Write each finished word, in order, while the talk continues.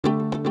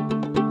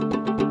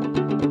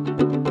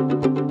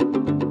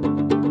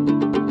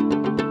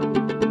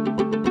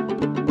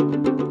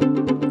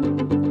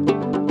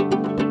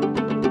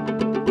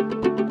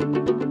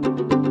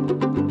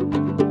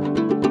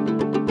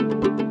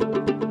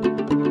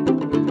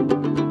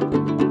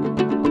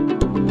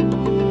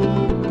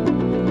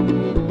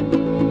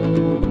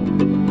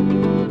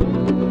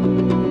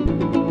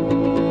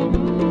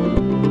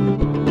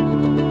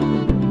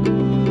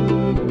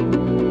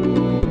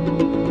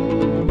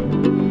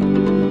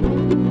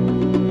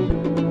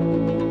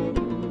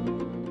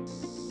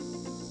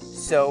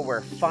So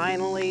we're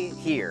finally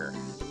here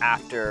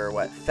after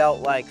what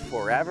felt like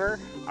forever,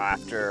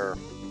 after,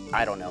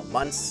 I don't know,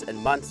 months and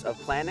months of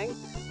planning.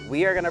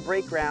 We are gonna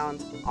break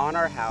ground on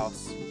our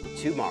house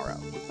tomorrow.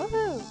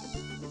 Woohoo!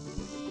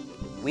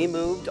 We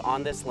moved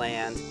on this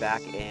land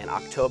back in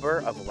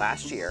October of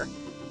last year,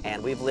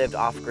 and we've lived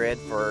off-grid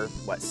for,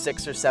 what,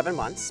 6 or 7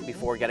 months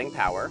before getting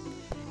power.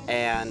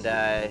 And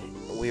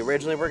we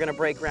originally were gonna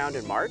break ground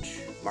in March.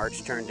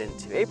 March turned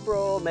into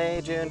April, May,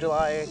 June,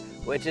 July,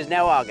 which is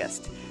now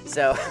August.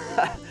 So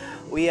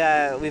we've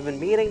been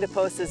meaning to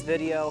post this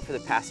video for the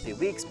past few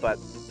weeks, but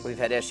we've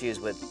had issues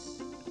with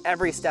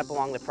every step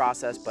along the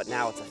process, but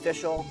now it's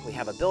official. We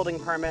have a building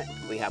permit,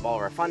 we have all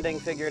of our funding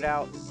figured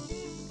out.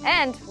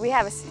 And we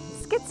have a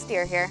skid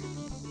steer here.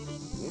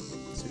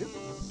 Yes, we do.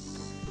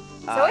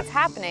 So it's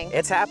happening.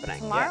 It's happening.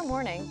 Tomorrow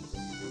morning.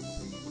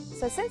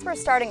 So since we're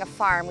starting a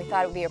farm, we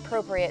thought it would be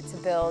appropriate to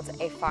build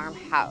a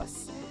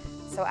farmhouse.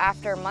 So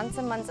after months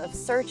and months of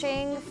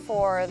searching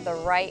for the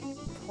right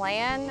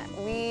plan,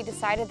 we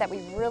decided that we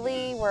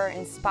really were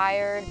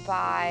inspired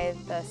by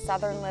the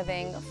Southern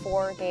Living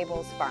 4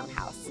 Gables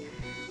farmhouse.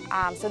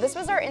 So this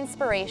was our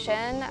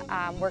inspiration,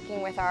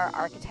 working with our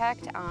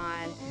architect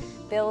on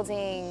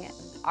building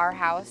our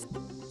house.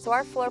 So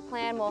our floor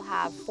plan will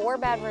have 4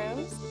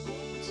 bedrooms,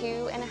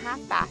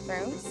 2.5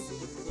 bathrooms,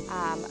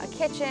 a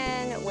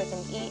kitchen with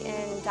an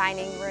eat-in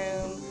dining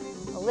room,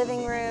 a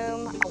living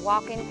room, a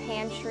walk-in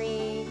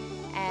pantry,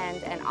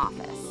 and an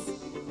office.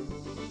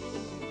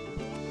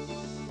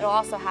 It'll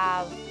also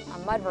have a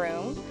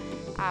mudroom,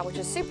 which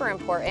is super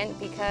important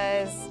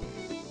because,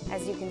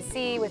 as you can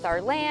see with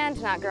our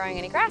land not growing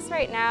any grass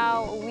right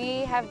now, we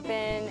have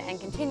been and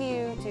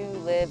continue to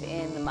live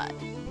in the mud.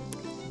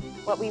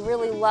 What we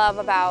really love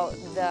about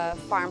the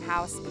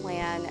farmhouse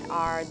plan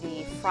are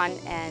the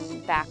front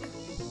and back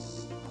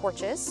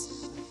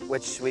porches.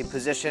 Which we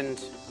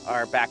positioned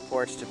our back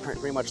porch to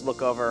pretty much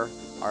look over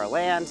our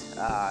land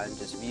and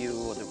just view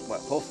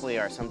what hopefully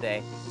are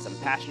someday some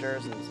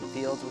pastures and some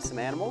fields with some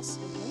animals.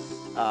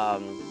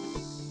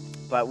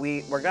 But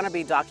we're going to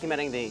be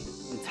documenting the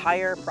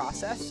entire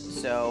process,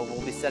 so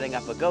we'll be setting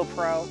up a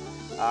GoPro,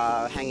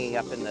 hanging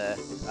up in the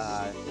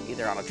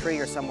either on a tree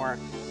or somewhere.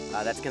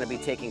 That's going to be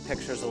taking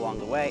pictures along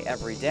the way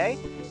every day.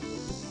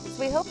 So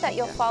we hope that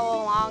you'll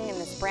follow along in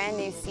this brand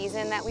new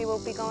season that we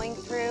will be going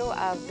through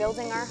of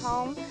building our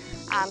home.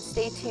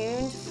 Stay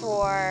tuned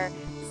for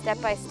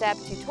step-by-step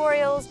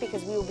tutorials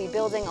because we will be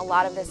building a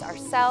lot of this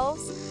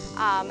ourselves.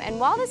 And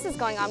while this is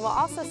going on, we'll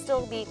also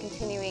still be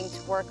continuing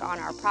to work on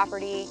our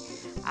property.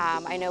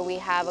 I know we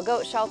have a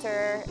goat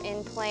shelter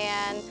in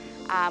plan.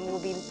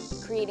 We'll be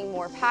creating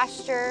more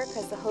pasture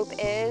because the hope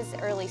is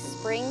early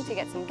spring to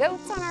get some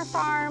goats on our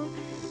farm.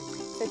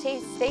 So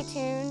stay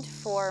tuned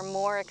for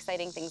more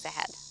exciting things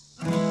ahead.